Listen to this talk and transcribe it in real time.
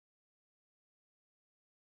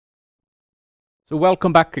So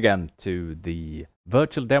welcome back again to the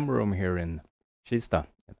virtual demo room here in Kista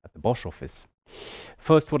at the Bosch office.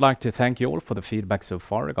 First, would like to thank you all for the feedback so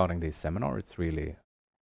far regarding this seminar. It's really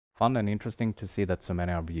fun and interesting to see that so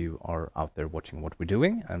many of you are out there watching what we're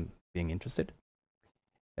doing and being interested.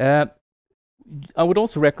 I would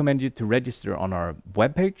also recommend you to register on our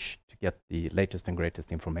webpage to get the latest and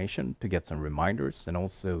greatest information, to get some reminders, and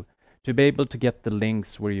also to be able to get the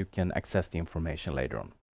links where you can access the information later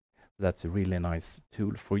on. That's a really nice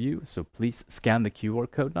tool for you. So please scan the QR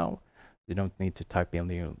code now. You don't need to type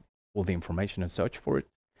in all the information and search for it.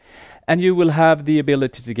 And you will have the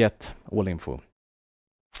ability to get all info.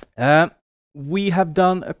 We have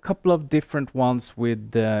done a couple of different ones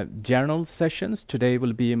with general sessions. Today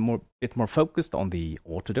will be a bit more focused on the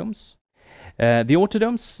autodomes. The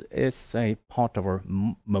autodomes is a part of our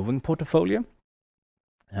moving portfolio.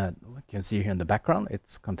 You can see here in the background,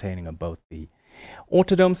 it's containing of both the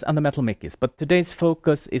autodomes and the metal mickeys, but today's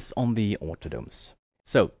focus is on the autodomes.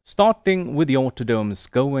 So, starting with the autodomes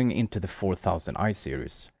going into the 4000i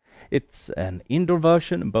series. It's an indoor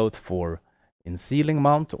version, both for in ceiling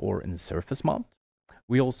mount or in surface mount.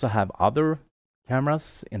 We also have other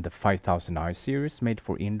cameras in the 5000i series made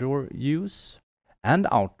for indoor use and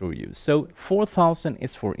outdoor use. So, 4000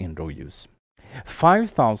 is for indoor use.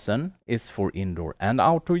 5000 is for indoor and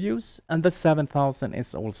outdoor use, and the 7000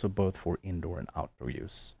 is also both for indoor and outdoor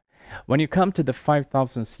use. When you come to the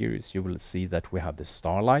 5000 series, you will see that we have the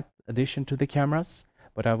Starlight addition to the cameras,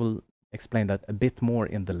 but I will explain that a bit more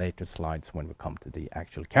in the later slides when we come to the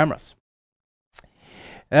actual cameras.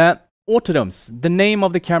 Autodomes, the name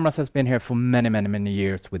of the cameras has been here for many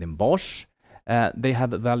years within Bosch. They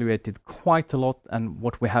have evaluated quite a lot, and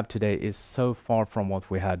what we have today is so far from what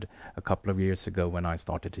we had a couple of years ago when I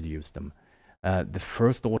started to use them. The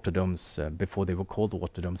first autodomes, before they were called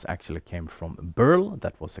autodomes, actually came from Burl,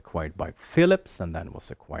 that was acquired by Philips and then was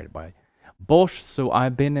acquired by Bosch, so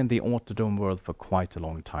I've been in the autodome world for quite a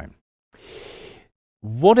long time.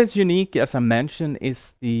 What is unique, as I mentioned,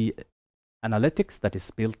 is the analytics that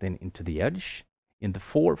is built into the edge. In the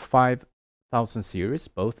 5000 series,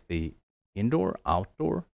 both the indoor,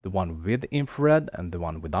 outdoor, the one with infrared and the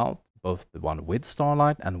one without, both the one with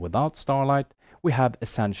Starlight and without Starlight, we have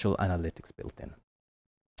essential analytics built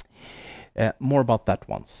in. More about that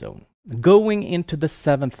one soon. Going into the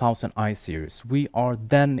 7000i series, we are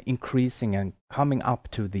then increasing and coming up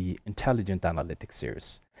to the intelligent analytics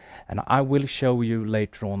series. And I will show you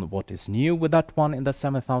later on what is new with that one in the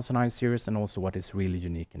 7000i series and also what is really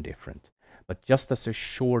unique and different. But just as a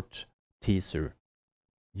short teaser,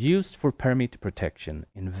 used for perimeter protection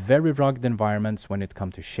in very rugged environments when it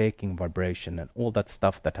comes to shaking, vibration, and all that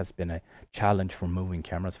stuff that has been a challenge for moving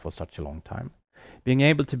cameras for such a long time. Being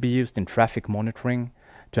able to be used in traffic monitoring,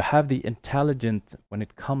 to have the intelligent when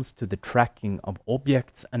it comes to the tracking of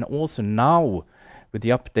objects, and also now with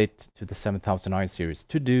the update to the 7000i series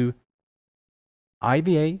to do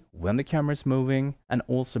IVA when the camera is moving, and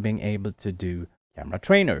also being able to do camera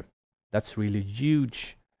trainer. That's really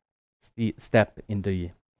huge step in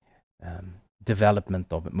the development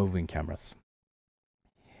of moving cameras.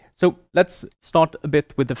 So let's start a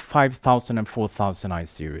bit with the 5000 and 4000i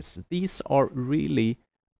series. These are really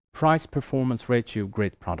price-performance ratio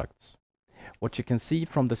great products. What you can see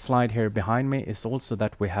from the slide here behind me is also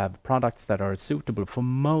that we have products that are suitable for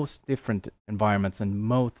most different environments and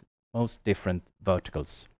most different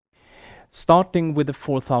verticals. Starting with the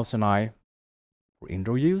 4000i for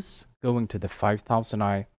indoor use, going to the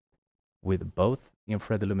 5000i with both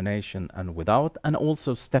infrared illumination and without, and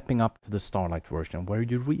also stepping up to the Starlight version where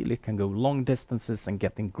you really can go long distances and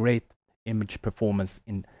getting great image performance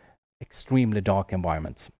in extremely dark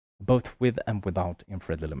environments, both with and without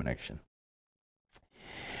infrared illumination.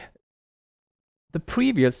 The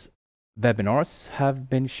previous webinars have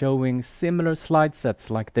been showing similar slide sets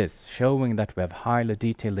like this, showing that we have highly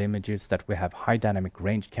detailed images, that we have high dynamic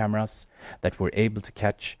range cameras, that we're able to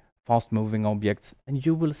catch fast-moving objects, and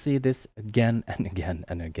you will see this again and again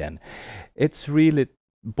and again. It's really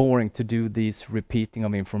boring to do these repeating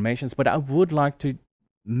of informations, but I would like to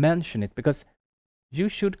mention it because you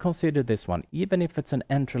should consider this one, even if it's an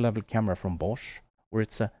entry-level camera from Bosch, or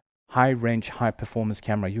it's a high-range, high-performance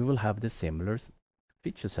camera, you will have the similar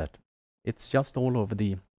feature set. It's just all over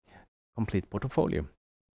the complete portfolio.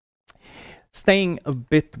 Staying a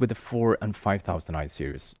bit with the 4 and 5000i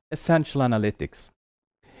series, essential analytics.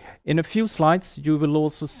 In a few slides, you will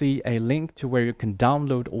also see a link to where you can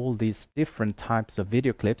download all these different types of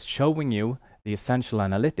video clips showing you the essential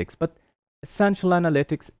analytics. But essential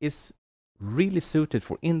analytics is really suited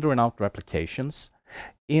for indoor and outdoor applications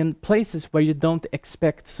in places where you don't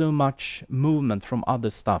expect so much movement from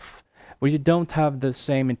other stuff. where you don't have the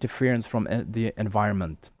same interference from the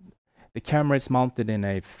environment. The camera is mounted in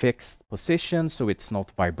a fixed position, so it's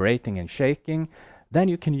not vibrating and shaking. Then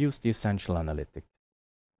you can use the essential analytics.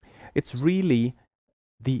 It's really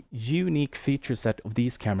the unique feature set of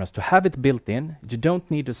these cameras to have it built in. You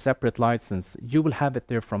don't need a separate license. You will have it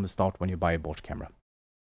there from the start when you buy a Bosch camera.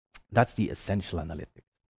 That's the essential analytics.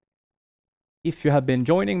 If you have been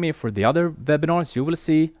joining me for the other webinars, you will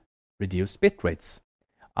see reduced bit rates,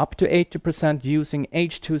 up to 80% using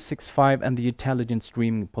H.265 and the intelligent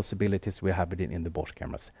streaming possibilities we have in the Bosch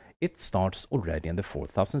cameras. It starts already in the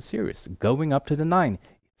 4000 series, going up to the 9.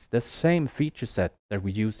 It's the same feature set that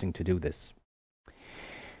we're using to do this.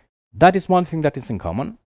 That is one thing that is in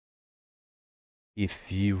common. If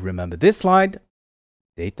you remember this slide,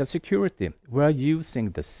 data security. We are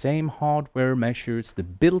using the same hardware measures, the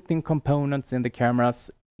built-in components in the cameras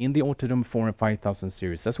in the AUTODOME 4 and 5000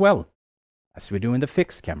 series as well, as we do in the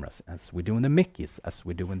fixed cameras, as we do in the Mickeys, as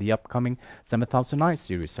we do in the upcoming 7000i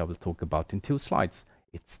series I will talk about in 2 slides.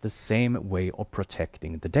 It's the same way of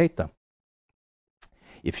protecting the data.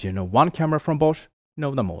 If you know one camera from Bosch,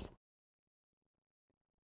 know them all.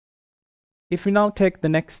 If we now take the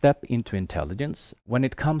next step into intelligence, when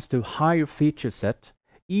it comes to higher feature set,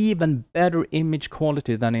 even better image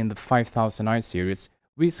quality than in the 5000i series,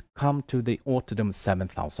 we come to the AUTODOME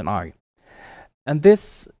 7000i. And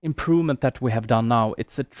this improvement that we have done now,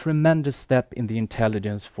 it's a tremendous step in the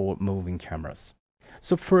intelligence for moving cameras.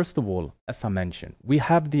 So first of all, as I mentioned, we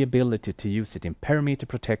have the ability to use it in perimeter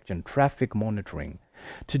protection, traffic monitoring,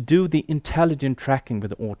 to do the intelligent tracking with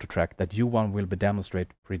the AutoTrack that Johan will be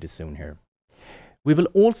demonstrating pretty soon here. We will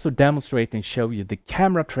also demonstrate and show you the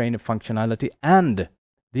camera trainer functionality and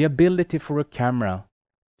the ability for a camera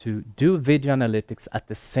to do video analytics at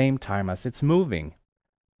the same time as it's moving.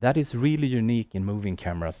 That is really unique in moving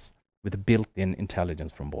cameras with a built-in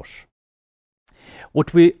intelligence from Bosch.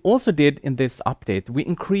 What we also did in this update, we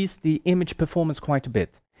increased the image performance quite a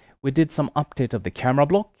bit. We did some update of the camera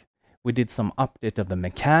block, we did some update of the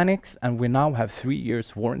mechanics, and we now have 3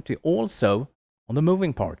 years warranty also on the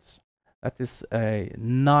moving parts. That is a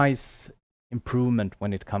nice improvement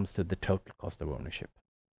when it comes to the total cost of ownership.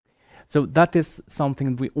 So that is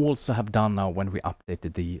something we also have done now when we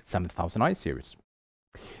updated the 7000i series.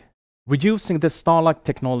 We're using the Starlight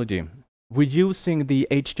technology. We're using the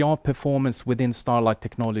HDR performance within Starlight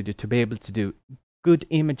technology to be able to do good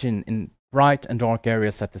imaging in bright and dark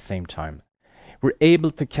areas at the same time. We're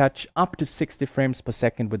able to catch up to 60 frames per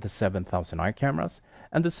second with the 7000i cameras,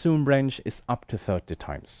 and the zoom range is up to 30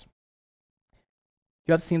 times.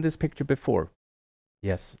 You have seen this picture before.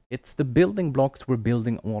 Yes, it's the building blocks we're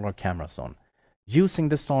building all our cameras on, using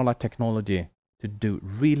the Starlight technology to do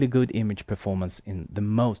really good image performance in the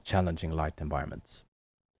most challenging light environments.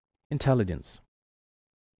 Intelligence.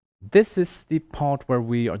 This is the part where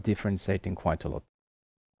we are differentiating quite a lot.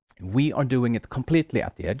 We are doing it completely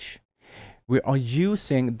at the edge. We are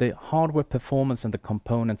using the hardware performance and the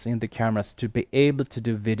components in the cameras to be able to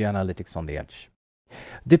do video analytics on the edge.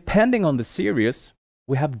 Depending on the series,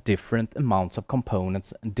 we have different amounts of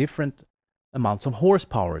components and different amounts of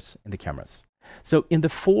horsepowers in the cameras. So in the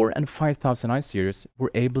 4 and 5000i series, we're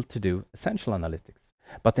able to do essential analytics.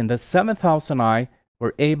 But in the 7000i,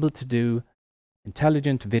 we're able to do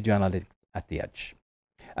intelligent video analytics at the edge.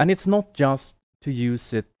 And it's not just to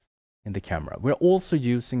use it in the camera. We're also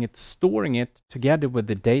using it, storing it together with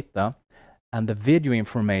the data and the video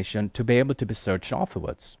information to be able to be searched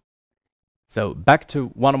afterwards. So back to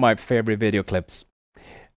one of my favorite video clips.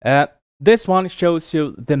 This one shows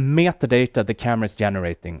you the metadata the camera is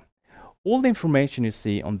generating. All the information you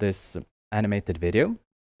see on this animated video,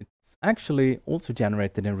 it's actually also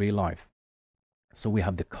generated in real life. So we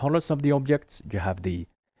have the colors of the objects, you have the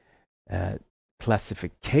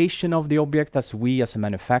classification of the object as we as a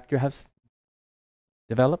manufacturer have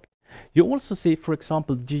developed. You also see, for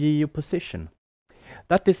example, geo position.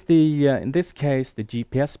 That is the, in this case, the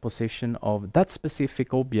GPS position of that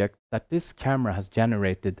specific object that this camera has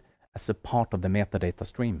generated as a part of the metadata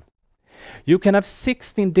stream. You can have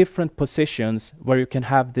 16 different positions where you can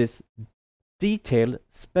have this detailed,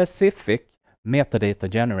 specific metadata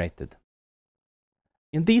generated.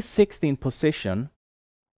 In these 16 positions,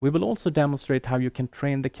 we will also demonstrate how you can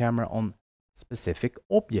train the camera on specific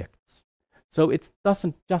objects. So it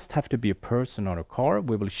doesn't just have to be a person or a car.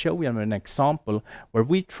 We will show you an example where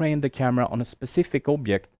we train the camera on a specific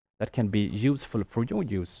object that can be useful for your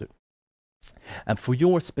user and for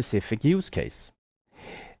your specific use case.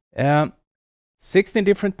 16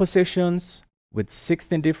 different positions with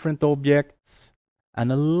 16 different objects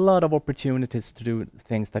and a lot of opportunities to do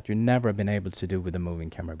things that you never been able to do with a moving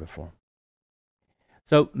camera before.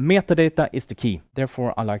 So metadata is the key.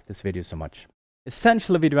 Therefore, I like this video so much.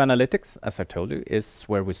 Essential video analytics, as I told you, is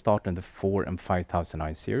where we start in the 4 and 5000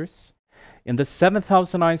 I series. In the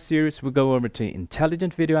 7000 I series, we go over to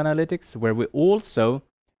intelligent video analytics, where we also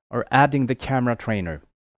are adding the camera trainer.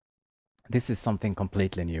 This is something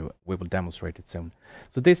completely new. We will demonstrate it soon.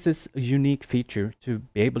 So this is a unique feature to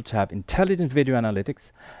be able to have intelligent video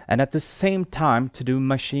analytics and at the same time to do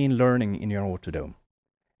machine learning in your Autodome.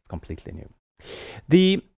 It's completely new.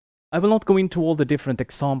 I will not go into all the different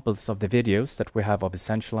examples of the videos that we have of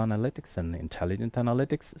essential analytics and intelligent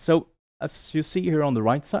analytics. So as you see here on the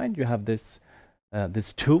right side, you have this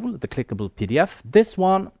tool, the clickable PDF. This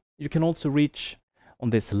one you can also reach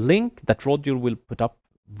on this link that Roger will put up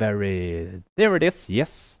there it is,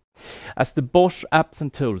 yes. As the Bosch apps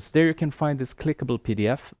and tools, there you can find this clickable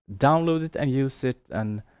PDF, download it and use it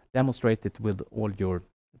and demonstrate it with all your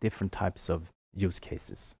different types of use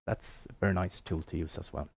cases. That's a very nice tool to use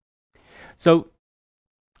as well. So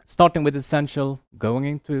starting with essential, going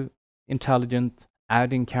into intelligent,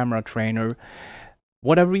 adding camera trainer.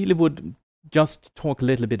 What I really would just talk a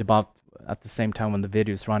little bit about at the same time when the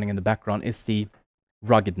video is running in the background is the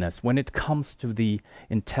ruggedness when it comes to the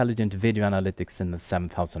intelligent video analytics in the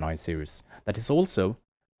 7000 I series. That is also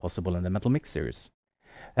possible in the Metal Mix series.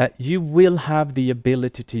 You will have the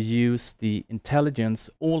ability to use the intelligence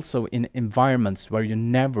also in environments where you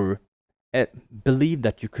never believed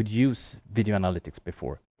that you could use video analytics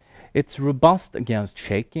before. It's robust against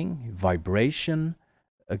shaking, vibration,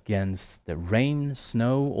 against the rain,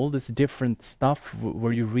 snow, all this different stuff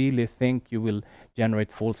where you really think you will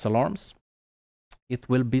generate false alarms. It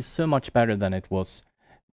will be so much better than it was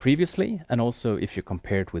previously, and also if you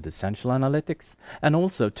compare it with essential analytics, and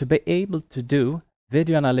also to be able to do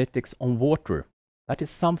video analytics on water. That is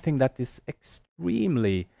something that is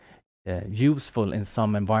extremely useful in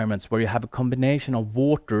some environments where you have a combination of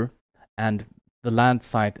water and the land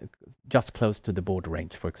site just close to the border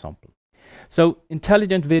range, for example. So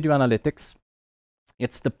intelligent video analytics,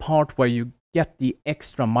 it's the part where you get the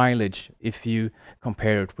extra mileage if you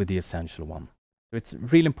compare it with the essential one. So it's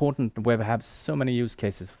really important that we have so many use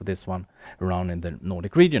cases for this one around in the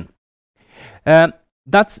Nordic region.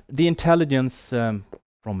 That's the intelligence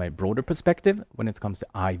from a broader perspective when it comes to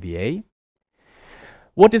IVA.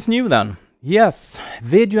 What is new then? Yes,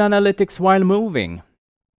 video analytics while moving.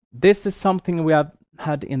 This is something we have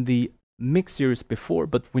had in the Mix series before,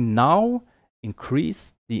 but we now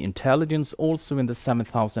increase the intelligence also in the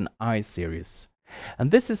 7000 I series.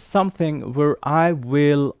 And this is something where I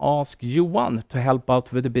will ask Johan to help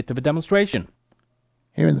out with a bit of a demonstration.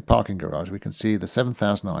 Here in the parking garage we can see the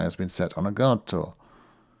 7000 I has been set on a guard tour.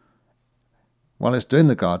 While it's doing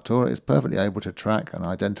the guard tour, it's perfectly able to track and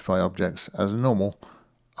identify objects as a normal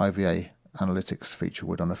IVA analytics feature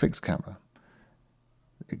would on a fixed camera.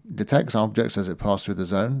 It detects objects as it passes through the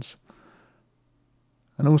zones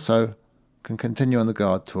and also can continue on the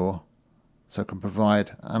guard tour, so can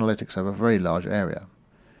provide analytics over a very large area.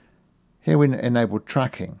 Here we enable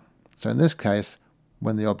tracking. So in this case,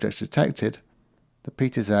 when the object is detected, the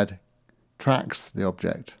PTZ tracks the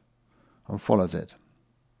object and follows it.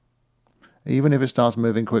 Even if it starts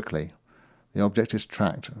moving quickly, the object is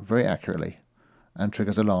tracked very accurately and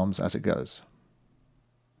triggers alarms as it goes.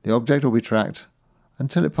 The object will be tracked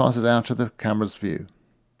until it passes out of the camera's view,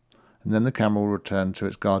 and then the camera will return to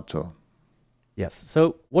its guard tour. Yes,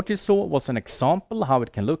 so what you saw was an example how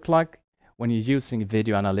it can look like when you're using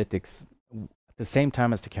video analytics at the same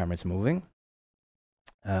time as the camera is moving.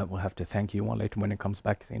 We'll have to thank you later when it comes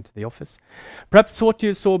back into the office. Perhaps what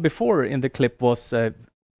you saw before in the clip was a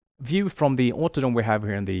view from the Autodome we have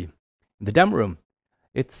here in the demo room.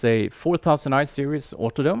 It's a 4000 I series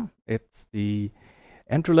Autodome. It's the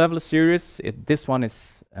entry-level series. This one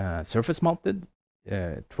is surface mounted.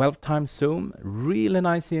 12 times zoom, really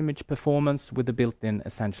nice image performance with the built-in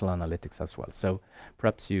essential analytics as well. So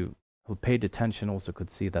perhaps you who paid attention also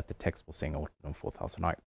could see that the text was saying Autodome 4000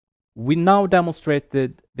 I. We now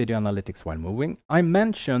demonstrated video analytics while moving. I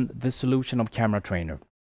mentioned the solution of Camera Trainer.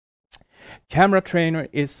 Camera Trainer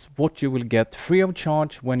is what you will get free of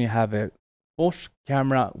charge when you have a Bosch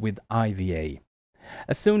camera with IVA.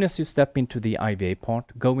 As soon as you step into the IVA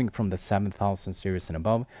part, going from the 7000 series and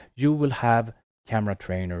above, you will have Camera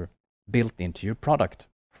Trainer built into your product.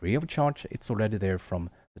 Free of charge, it's already there from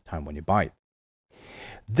the time when you buy it.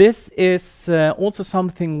 This is also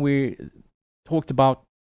something we talked about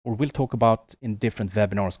or will talk about in different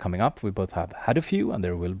webinars coming up. We both have had a few and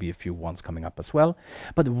there will be a few ones coming up as well.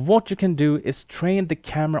 But what you can do is train the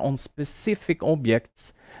camera on specific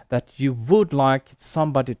objects that you would like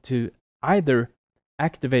somebody to either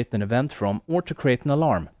activate an event from or to create an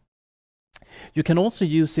alarm. You can also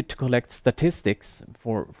use it to collect statistics,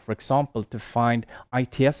 for example, to find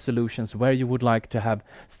ITS solutions where you would like to have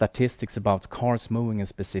statistics about cars moving in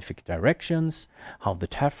specific directions, how the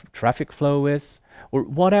traffic flow is, or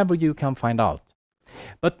whatever you can find out.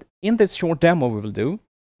 But in this short demo we will do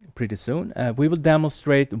pretty soon, we will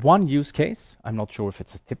demonstrate one use case. I'm not sure if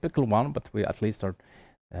it's a typical one, but we at least are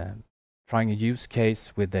trying a use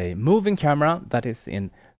case with a moving camera that is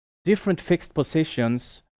in different fixed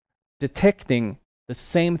positions, detecting the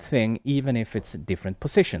same thing even if it's different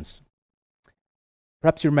positions.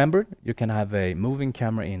 Perhaps you remember, you can have a moving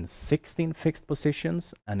camera in 16 fixed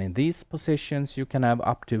positions, and in these positions you can have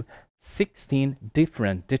up to 16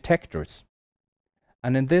 different detectors.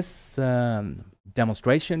 And in this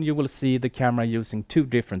demonstration you will see the camera using 2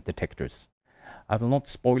 different detectors. I will not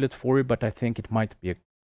spoil it for you, but I think it might be a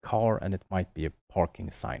car and it might be a parking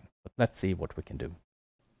sign. But let's see what we can do.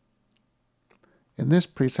 In this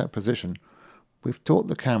preset position, we've taught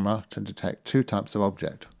the camera to detect 2 types of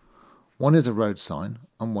object. One is a road sign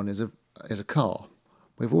and one is a car.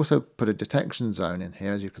 We've also put a detection zone in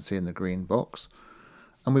here, as you can see in the green box,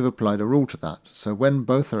 and we've applied a rule to that. So when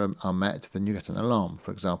both are met, then you get an alarm.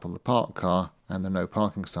 For example, the parked car and the no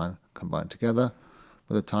parking sign combined together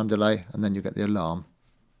with a time delay, and then you get the alarm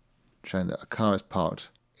showing that a car is parked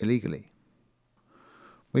illegally.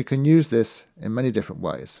 We can use this in many different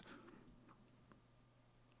ways.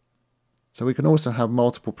 So we can also have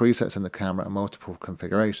multiple presets in the camera and multiple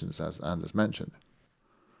configurations, as Anders mentioned.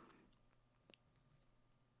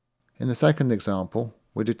 In the second example,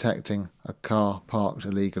 we're detecting a car parked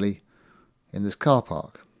illegally in this car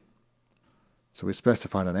park. So we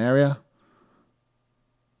specified an area,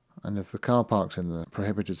 and if the car parks in the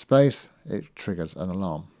prohibited space, it triggers an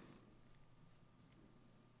alarm.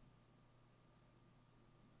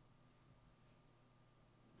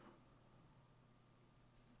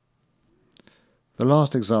 The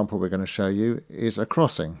last example we're going to show you is a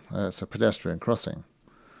crossing. It's a pedestrian crossing.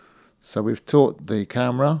 So we've taught the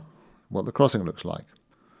camera what the crossing looks like.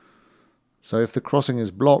 So if the crossing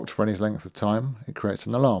is blocked for any length of time, it creates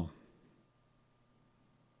an alarm.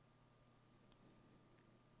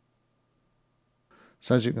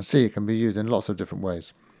 So as you can see, it can be used in lots of different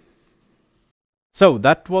ways. So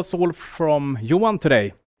that was all from Johan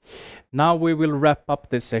today. Now we will wrap up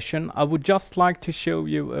this session. I would just like to show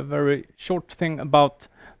you a very short thing about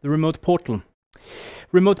the remote portal.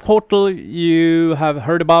 Remote portal you have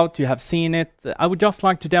heard about, you have seen it. I would just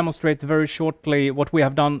like to demonstrate very shortly what we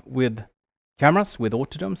have done with cameras, with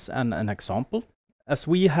Autodomes, and an example. As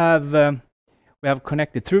we have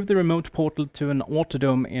connected through the remote portal to an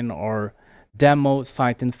Autodome in our demo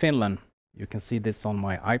site in Finland. You can see this on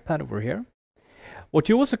my iPad over here. What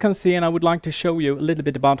you also can see, and I would like to show you a little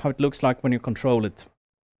bit about how it looks like when you control it,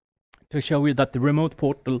 to show you that the remote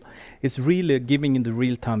portal is really giving you the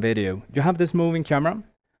real-time video. You have this moving camera.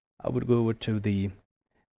 I would go over to the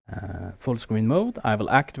full screen mode. I will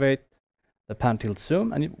activate the pan tilt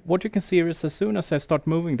zoom, and what you can see is as soon as I start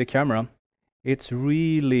moving the camera, it's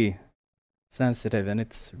really sensitive and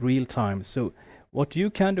it's real time. So what you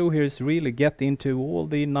can do here is really get into all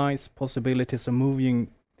the nice possibilities of moving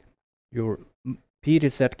your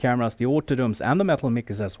PTZ cameras, the Autodomes and the metal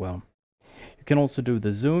mics as well. You can also do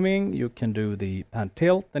the zooming, you can do the pan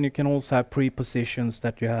tilt, and you can also have pre-positions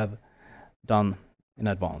that you have done in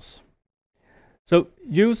advance. So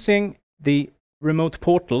using the remote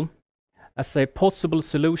portal as a possible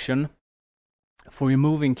solution for your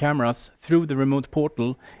moving cameras through the remote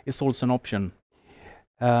portal is also an option.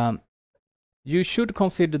 You should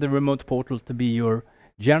consider the remote portal to be your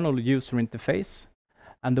general user interface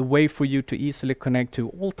and the way for you to easily connect to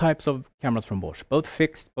all types of cameras from Bosch, both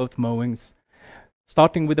fixed, both mowings,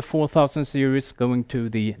 starting with the 4000 series, going to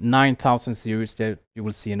the 9000 series that you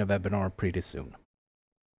will see in a webinar pretty soon.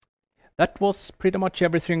 That was pretty much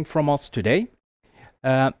everything from us today.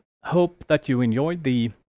 Hope that you enjoyed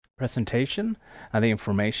the presentation and the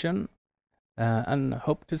information, and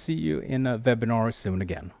hope to see you in a webinar soon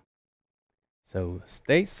again. So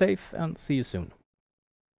stay safe and see you soon.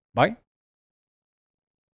 Bye.